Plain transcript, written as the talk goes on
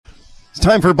It's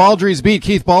time for Baldrey's Beat.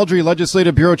 Keith Baldrey,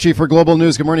 Legislative Bureau Chief for Global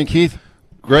News. Good morning, Keith.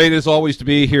 Great as always to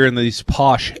be here in these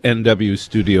posh NW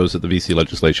studios at the BC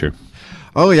Legislature.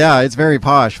 Oh yeah, it's very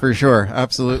posh for sure.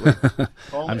 Absolutely.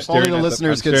 I'm staring at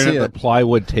the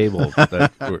plywood table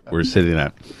that we're sitting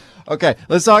at. Okay,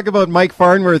 let's talk about Mike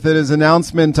Farnworth and his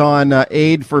announcement on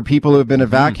aid for people who have been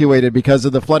evacuated because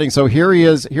of the flooding. So here he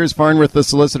is. Here's Farnworth, the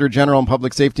Solicitor General and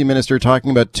Public Safety Minister,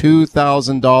 talking about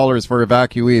 $2,000 for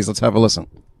evacuees. Let's have a listen.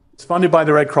 It's funded by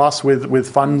the Red Cross with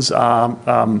funds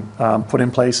put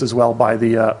in place as well by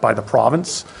the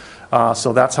province.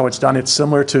 So that's how it's done. It's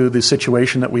similar to the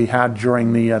situation that we had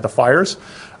during the fires.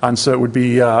 And so it would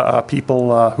be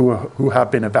people who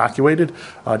have been evacuated,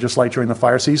 just like during the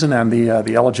fire season, and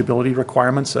the eligibility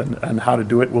requirements and how to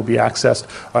do it will be accessed,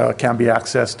 can be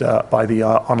accessed by the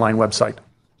online website.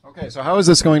 Okay, so how is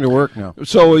this going to work now?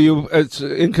 So it's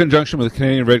in conjunction with the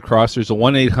Canadian Red Cross. There's a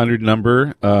 1-800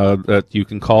 number that you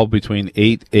can call between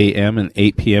 8 a.m. and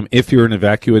 8 p.m. if you're an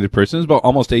evacuated person. It's about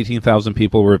almost 18,000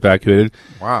 people were evacuated.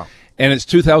 Wow. And it's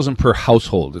 $2,000 per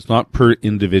household. It's not per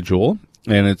individual.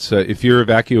 And it's if you're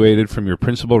evacuated from your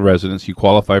principal residence, you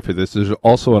qualify for this. There's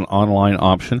also an online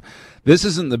option. This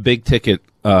isn't the big ticket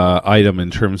item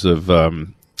in terms of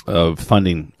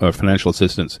funding or financial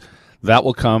assistance. That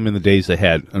will come in the days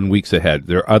ahead and weeks ahead.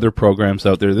 There are other programs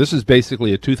out there. This is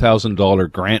basically a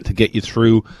 $2,000 grant to get you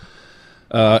through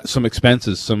some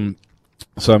expenses, some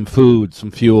food,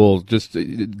 some fuel, just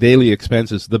daily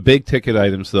expenses. The big ticket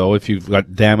items, though, if you've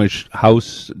got damaged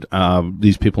house,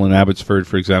 these people in Abbotsford,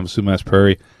 for example, Sumas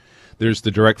Prairie, there's the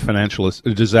direct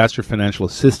disaster financial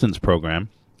assistance program,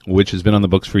 which has been on the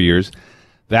books for years.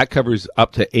 That covers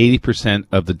up to 80%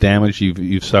 of the damage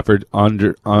you've suffered on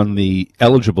the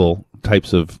eligible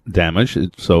types of damage.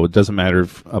 So it doesn't matter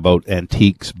about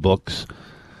antiques, books,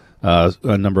 a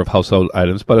number of household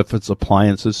items, but if it's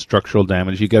appliances, structural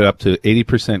damage, you get up to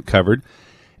 80% covered,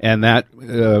 and that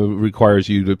requires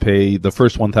you to pay the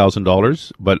first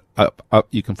 $1,000, but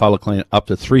you can file a claim up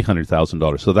to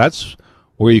 $300,000. So that's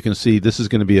where you can see this is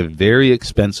going to be a very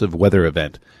expensive weather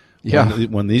event. Yeah.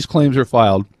 When these claims are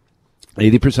filed,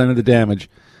 80% of the damage,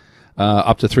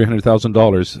 up to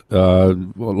 $300,000.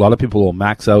 A lot of people will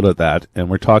max out at that, and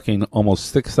we're talking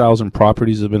almost 6,000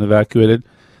 properties have been evacuated.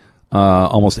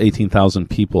 Almost 18,000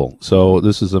 people. So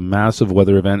this is a massive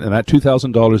weather event, and that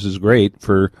 $2,000 is great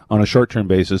on a short-term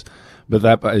basis, but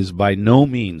that is by no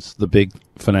means the big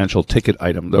financial ticket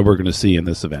item that we're going to see in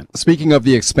this event. Speaking of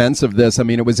the expense of this, I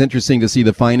mean, it was interesting to see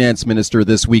the finance minister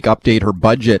this week update her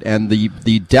budget, and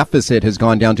the deficit has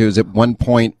gone down to, is it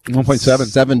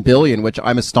 1.7 billion, which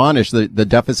I'm astonished that the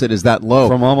deficit is that low.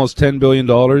 From almost $10 billion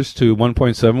to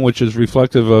 1.7, which is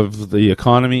reflective of the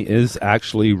economy is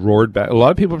actually roared back. A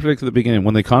lot of people predict at the beginning,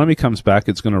 when the economy comes back,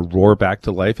 it's going to roar back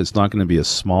to life. It's not going to be a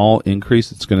small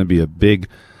increase. It's going to be a big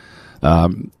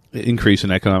increase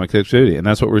in economic activity, and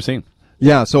that's what we're seeing.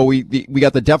 Yeah, so we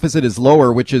got the deficit is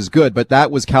lower, which is good, but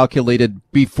that was calculated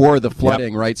before the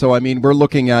flooding, right? So, I mean, we're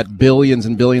looking at billions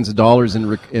and billions of dollars in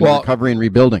recovery and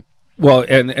rebuilding. Well,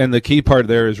 and the key part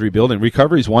there is rebuilding.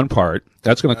 Recovery is one part.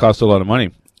 That's going to cost a lot of money.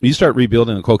 You start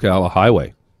rebuilding the Coquihalla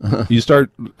Highway. You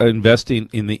start investing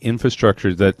in the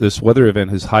infrastructure that this weather event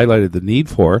has highlighted the need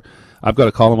for. I've got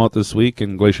a column out this week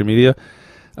in Glacier Media.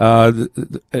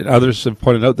 Others have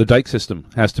pointed out the dike system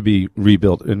has to be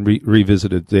rebuilt and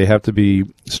revisited. They have to be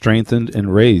strengthened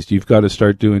and raised. You've got to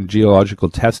start doing geological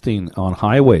testing on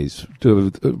highways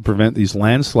to prevent these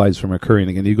landslides from occurring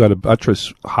again. You've got to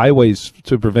buttress highways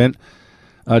to prevent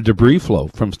debris flow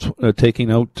from taking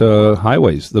out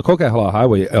highways. The Coquihalla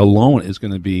Highway alone is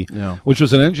going to be, which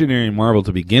was an engineering marvel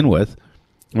to begin with.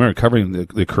 We're covering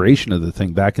the creation of the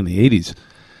thing back in the 80s.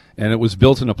 And it was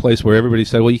built in a place where everybody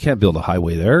said, well, you can't build a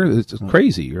highway there. It's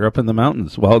crazy. You're up in the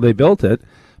mountains. Well, they built it,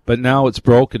 but now it's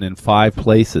broken in 5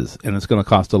 places, and it's going to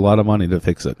cost a lot of money to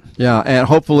fix it. Yeah, and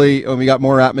hopefully we got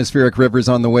more atmospheric rivers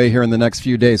on the way here in the next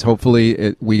few days.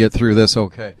 Hopefully we get through this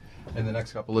okay in the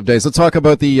next couple of days. Let's talk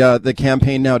about the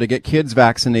campaign now to get kids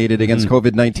vaccinated against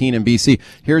COVID-19 in BC.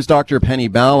 Here's Dr. Penny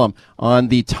Ballum on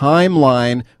the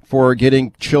timeline for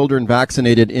getting children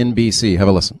vaccinated in BC. Have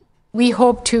a listen. We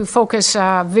hope to focus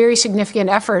a very significant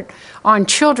effort on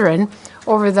children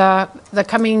over the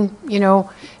coming,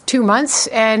 2 months,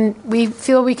 and we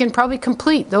feel we can probably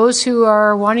complete those who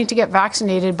are wanting to get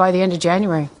vaccinated by the end of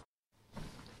January.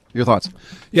 Your thoughts?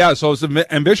 Yeah, so it's an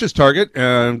ambitious target.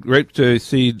 Great to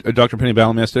see Dr. Penny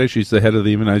Ballum yesterday. She's the head of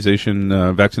the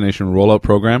vaccination rollout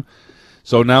program.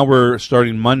 So now we're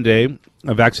starting Monday,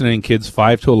 vaccinating kids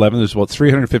 5 to 11. There's about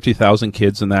 350,000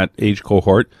 kids in that age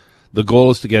cohort. The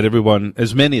goal is to get everyone,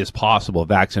 as many as possible,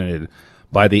 vaccinated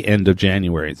by the end of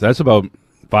January. So that's about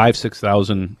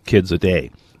 6,000 kids a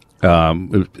day.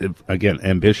 Again,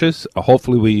 ambitious.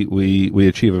 Hopefully we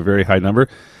achieve a very high number.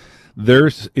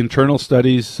 There's internal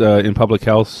studies in public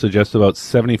health suggest about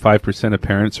 75% of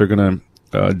parents are going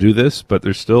to do this, but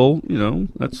there's still,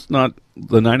 that's not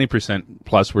the 90%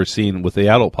 plus we're seeing with the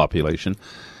adult population.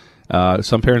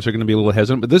 Some parents are going to be a little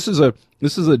hesitant, but this is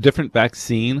a different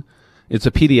vaccine. It's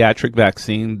a pediatric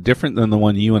vaccine, different than the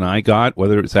one you and I got,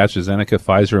 whether it's AstraZeneca,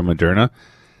 Pfizer, or Moderna.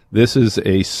 This is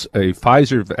a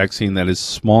Pfizer vaccine that is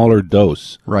smaller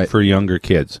dose for younger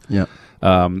kids. Yeah.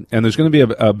 And there's going to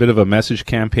be a bit of a message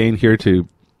campaign here to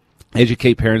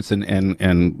educate parents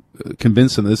and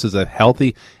convince them this is a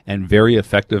healthy and very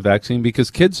effective vaccine, because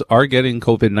kids are getting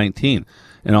COVID-19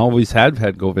 and always have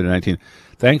had COVID-19.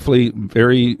 Thankfully,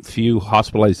 very few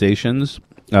hospitalizations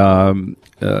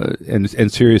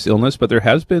and serious illness, but there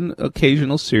has been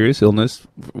occasional serious illness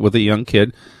with a young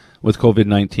kid with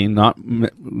COVID-19. Not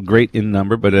great in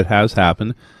number, but it has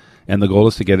happened. And the goal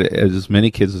is to get as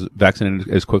many kids vaccinated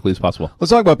as quickly as possible.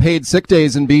 Let's talk about paid sick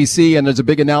days in BC, and there's a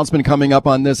big announcement coming up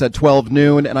on this at 12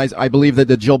 noon, and I believe that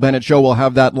the Jill Bennett Show will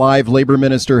have that live. Labour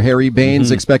Minister Harry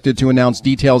Baines expected to announce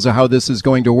details of how this is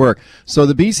going to work. So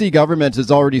the BC government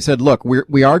has already said, look,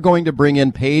 we are going to bring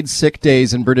in paid sick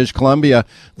days in British Columbia.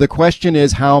 The question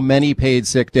is how many paid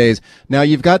sick days. Now,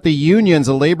 you've got the unions,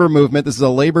 a labor movement, this is a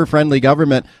labor-friendly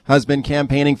government, has been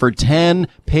campaigning for 10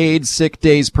 paid sick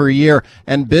days per year,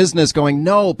 and business going,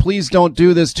 no, please don't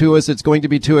do this to us. It's going to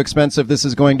be too expensive. This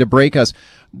is going to break us.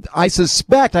 I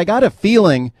suspect, I got a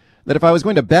feeling that if I was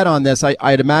going to bet on this,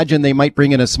 I'd imagine they might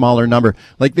bring in a smaller number.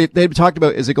 Like they've talked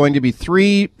about, is it going to be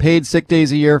 3 paid sick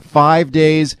days a year, 5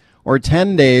 days, or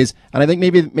 10 days? And I think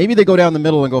maybe they go down the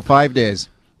middle and go 5 days.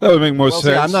 That would make more sense.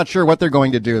 See, I'm not sure what they're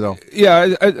going to do, though. Yeah,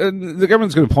 the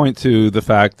government's going to point to the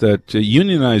fact that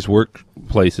unionized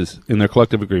workplaces in their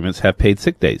collective agreements have paid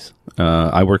sick days.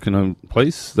 I work in a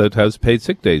place that has paid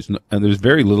sick days, and there's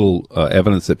very little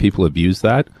evidence that people abuse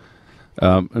that.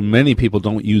 And many people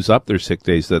don't use up their sick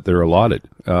days that they're allotted.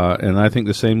 And I think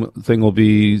the same thing will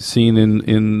be seen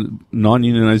in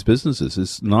non-unionized businesses.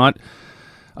 It's not,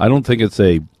 I don't think it's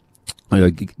a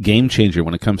game changer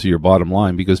when it comes to your bottom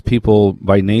line, because people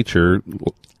by nature,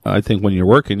 I think when you're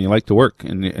working, you like to work,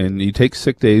 and you take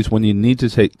sick days when you need to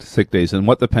take sick days. And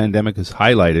what the pandemic has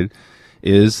highlighted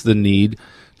is the need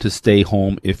to stay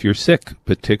home if you're sick,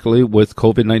 particularly with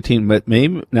COVID-19. That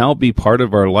may now be part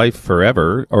of our life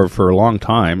forever, or for a long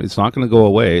time. It's not going to go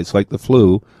away. It's like the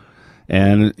flu.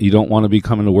 And you don't want to be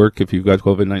coming to work if you've got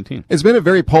COVID-19. It's been a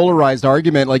very polarized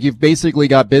argument. Like, you've basically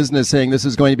got business saying this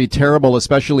is going to be terrible,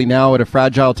 especially now at a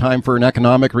fragile time for an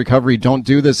economic recovery. Don't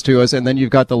do this to us. And then you've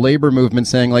got the labor movement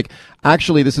saying, like,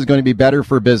 actually, this is going to be better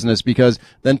for business, because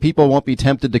then people won't be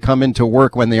tempted to come into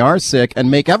work when they are sick and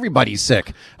make everybody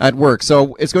sick at work.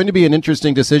 So it's going to be an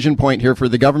interesting decision point here for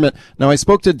the government. Now, I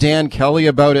spoke to Dan Kelly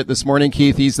about it this morning,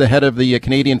 Keith. He's the head of the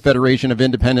Canadian Federation of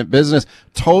Independent Business,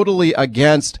 totally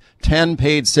against 10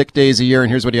 paid sick days a year,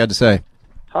 and here's what he had to say.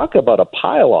 Talk about a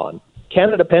pile-on.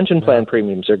 Canada pension plan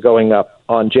premiums are going up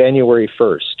on January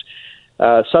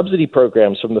 1st. Subsidy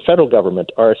programs from the federal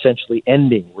government are essentially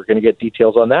ending. We're going to get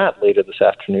details on that later this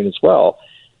afternoon as well.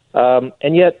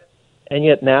 And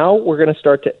yet now we're going to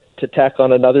start to tack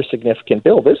on another significant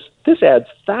bill. This adds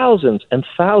thousands and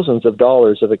thousands of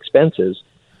dollars of expenses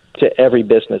to every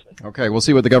business. Okay, we'll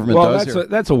see what the government does here.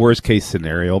 That's a worst case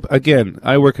scenario. Again,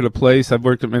 I work at a place, I've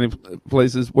worked at many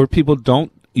places where people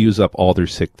don't use up all their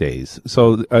sick days.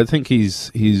 So I think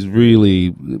he's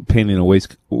really painting a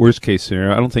worst case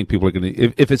scenario. I don't think people are going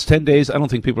to, if it's 10 days, I don't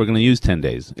think people are going to use 10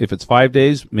 days. If it's 5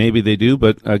 days, maybe they do.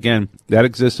 But again, that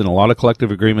exists in a lot of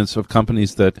collective agreements of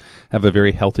companies that have a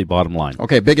very healthy bottom line.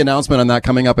 Okay, big announcement on that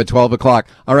coming up at 12 o'clock.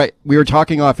 All right, we were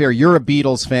talking off air. You're a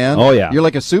Beatles fan. Oh, yeah. You're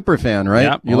like a super fan, right?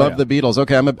 Yep. You love the Beatles.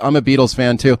 Okay, I'm a Beatles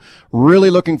fan too. Really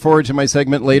looking forward to my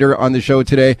segment later on the show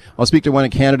today. I'll speak to one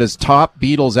of Canada's top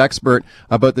Beatles expert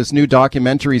about this new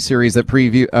documentary series that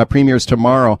premieres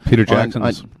tomorrow. Peter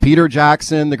Jackson. Peter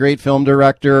Jackson, the great film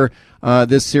director.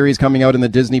 This series coming out in the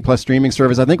Disney Plus streaming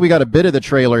service. I think we got a bit of the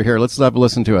trailer here. Let's have a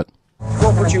listen to it.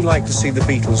 What would you like to see the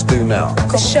Beatles do now?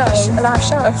 A show, a live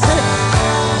show.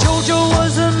 Jojo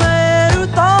was a man who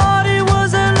thought he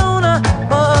was a loner,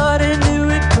 but he knew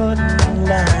it couldn't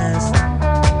last.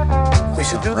 We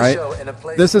should do the Right. show in a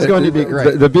place. This is going to be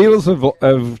great. The Beatles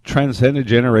have transcended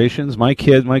generations. My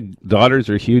daughters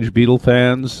are huge Beatle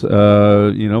fans.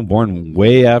 Born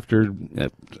way after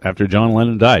John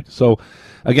Lennon died. So,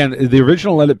 again, the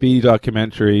original Let It Be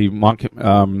documentary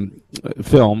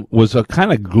film was a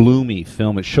kind of gloomy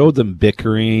film. It showed them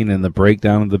bickering and the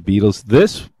breakdown of the Beatles.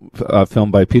 This film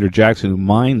by Peter Jackson, who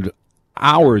mined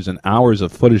hours and hours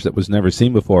of footage that was never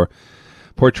seen before,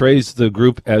 portrays the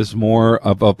group as more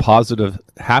of a positive,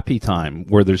 happy time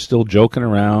where they're still joking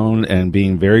around and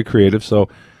being very creative. So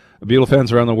Beatle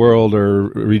fans around the world are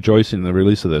rejoicing in the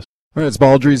release of this. All right, it's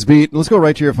Baldrey's Beat. Let's go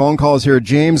right to your phone calls here.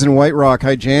 James in White Rock.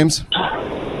 Hi, James.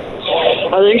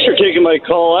 Thanks for taking my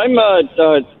call. I'm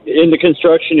in the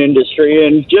construction industry,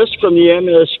 and just from the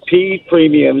MSP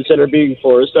premiums that are being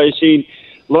forced, I've seen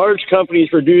large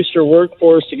companies reduce their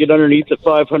workforce to get underneath the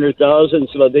 500,000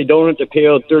 so that they don't have to pay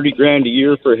out 30 grand a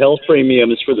year for health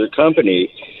premiums for their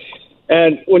company.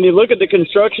 And when you look at the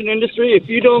construction industry, if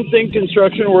you don't think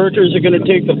construction workers are going to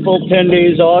take the full 10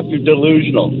 days off, you're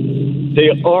delusional.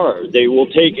 They are. They will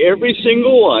take every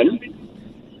single one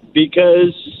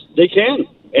because they can,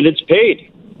 and it's paid.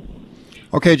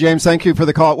 Okay, James, thank you for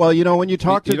the call. Well, when you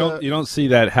talk to you don't see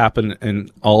that happen in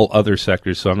all other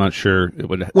sectors, so I'm not sure it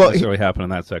would necessarily happen in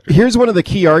that sector. Here's one of the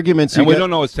key arguments. And we don't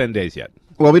know it's 10 days yet.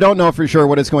 Well, we don't know for sure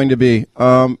what it's going to be.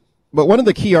 But one of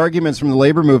the key arguments from the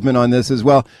labor movement on this is,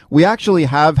 well, we actually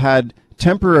have had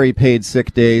temporary paid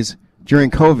sick days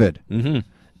during COVID. Mm-hmm.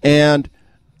 And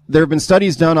there have been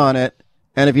studies done on it.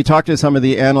 And if you talk to some of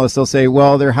the analysts, they'll say,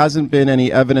 well, there hasn't been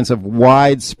any evidence of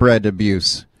widespread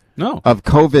abuse of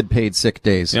COVID paid sick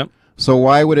days. Yep. So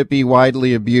why would it be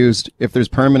widely abused if there's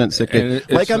permanent sick days?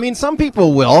 Some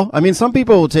people will. Some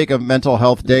people will take a mental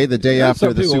health day the day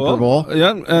after the Super Bowl.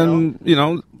 Yeah,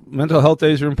 and, mental health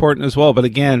days are important as well. But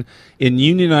again, in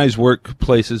unionized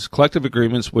workplaces, collective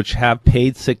agreements which have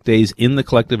paid sick days in the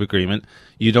collective agreement,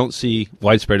 you don't see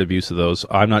widespread abuse of those.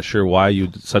 I'm not sure why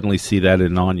you'd suddenly see that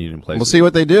in non-union places. We'll see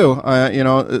what they do.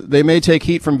 They may take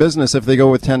heat from business if they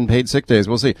go with 10 paid sick days.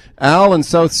 We'll see. Al in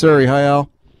South Surrey. Hi, Al.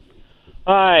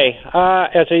 Hi.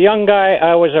 As a young guy,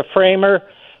 I was a framer.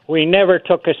 We never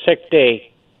took a sick day.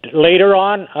 Later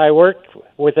on, I worked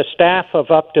with a staff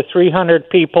of up to 300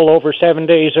 people over 7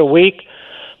 days a week,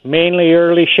 mainly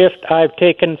early shift. I've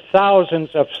taken thousands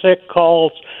of sick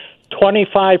calls.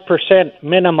 25%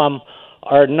 minimum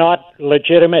are not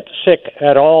legitimate sick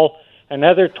at all.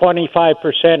 Another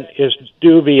 25% is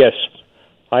dubious.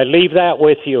 I leave that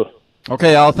with you.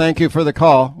 Okay, Al, thank you for the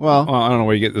call. Well, I don't know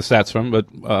where you get the stats from, but...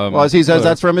 as he says,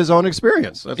 that's from his own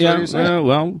experience. That's what he's saying.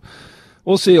 Well,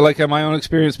 we'll see. Like, in my own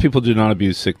experience, people do not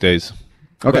abuse sick days.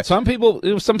 Okay. But some people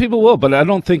will, but I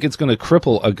don't think it's going to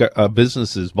cripple a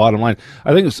business's bottom line.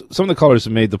 I think some of the callers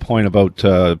have made the point about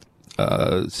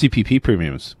CPP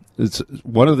premiums. It's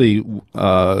one of the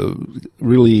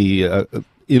really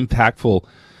impactful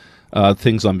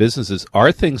things on businesses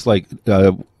are things like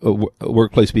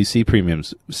Workplace BC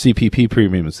premiums, CPP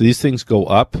premiums. These things go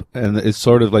up, and it's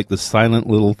sort of like the silent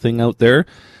little thing out there.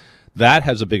 That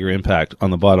has a bigger impact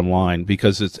on the bottom line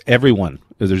because it's everyone.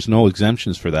 There's no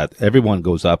exemptions for that. Everyone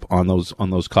goes up on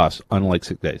those costs, unlike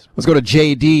sick days. Let's go to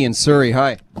JD in Surrey.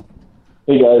 Hi.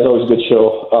 Hey guys, always a good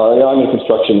show. I'm in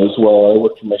construction as well. I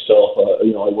work for myself.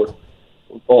 I work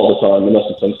all the time, unless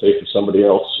it's unsafe for somebody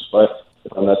else. But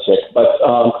if I'm not sick. But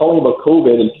calling about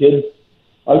COVID and kids,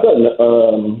 I've got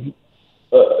an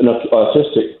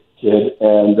autistic kid,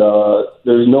 and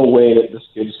there's no way that this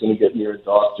kid is going to get near a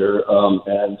doctor.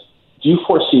 And do you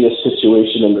foresee a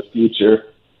situation in the future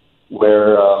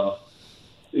where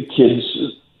kids,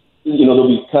 there'll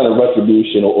be kind of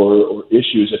retribution or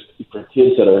issues for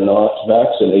kids that are not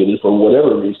vaccinated for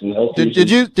whatever reason?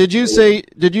 Did you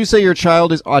say your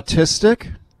child is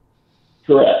autistic?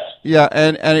 Correct. Yeah,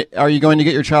 and are you going to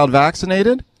get your child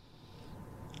vaccinated?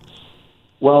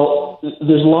 Well,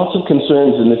 there's lots of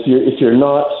concerns, and if you're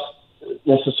not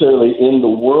necessarily in the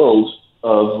world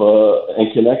of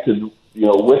and connected,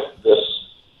 with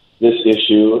this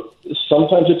issue,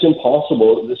 sometimes it's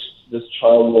impossible. This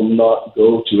child will not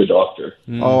go to a doctor.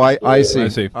 Oh, I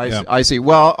see. I see.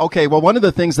 Well, okay. Well, one of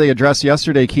the things they addressed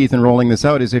yesterday, Keith, in rolling this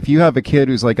out is if you have a kid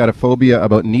who's got a phobia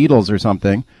about needles or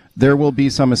something, there will be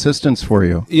some assistance for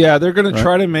you. Yeah, they're going to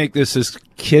try to make this as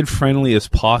kid-friendly as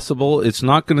possible. It's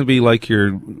not going to be like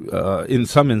your, in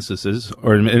some instances,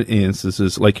 or in many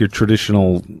instances, like your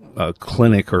traditional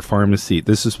clinic or pharmacy.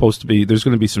 This is supposed to be, there's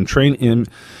going to be some trained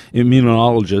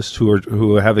immunologists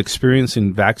who have experience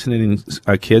in vaccinating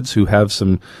kids who have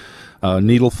some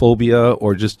needle phobia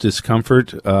or just discomfort.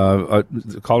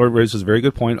 The caller raises a very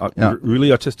good point. Really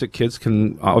autistic kids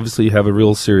can obviously have a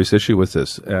real serious issue with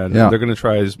this, and they're going to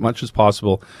try as much as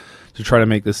possible to try to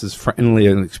make this as friendly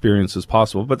an experience as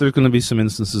possible. But there's going to be some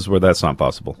instances where that's not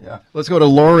possible. Yeah. Let's go to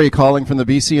Lori calling from the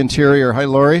BC Interior. Hi,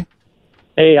 Lori.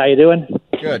 Hey, how you doing?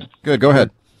 Good. Go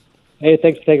ahead. Hey,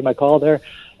 thanks for taking my call there.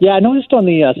 Yeah, I noticed on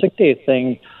the sick day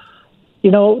thing,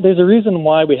 there's a reason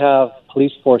why we have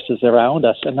police forces around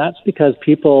us, and that's because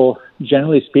people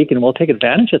generally speaking, will take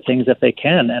advantage of things if they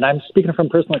can. And I'm speaking from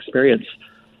personal experience.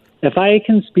 If I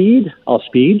can speed, I'll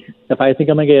speed. If I think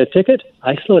I'm going to get a ticket,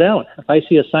 I slow down. If I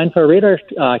see a sign for a radar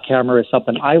camera or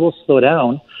something, I will slow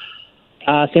down.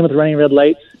 Same with running red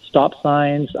lights, stop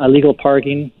signs, illegal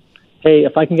parking. Hey,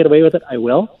 if I can get away with it, I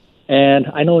will. And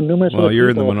I know numerous other you're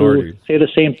people in the minority. who say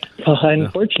the same.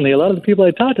 Unfortunately, a lot of the people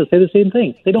I talk to say the same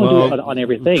thing. They don't do it on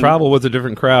everything. Travel with a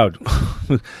different crowd.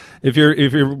 If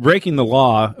you're breaking the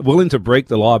law, willing to break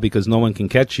the law because no one can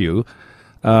catch you,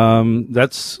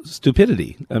 that's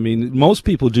stupidity. I mean, most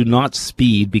people do not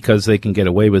speed because they can get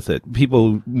away with it.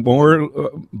 People more,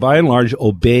 by and large,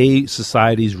 obey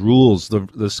society's rules. The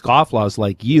scofflaws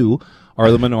like you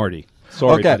are the minority.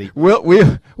 Sorry, okay,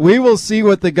 buddy. we will see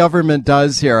what the government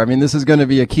does here. I mean, this is going to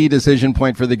be a key decision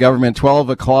point for the government. 12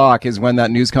 o'clock is when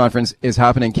that news conference is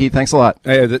happening. Keith, thanks a lot.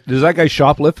 Hey, does that guy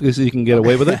shoplift because he can get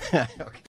away with it? Okay.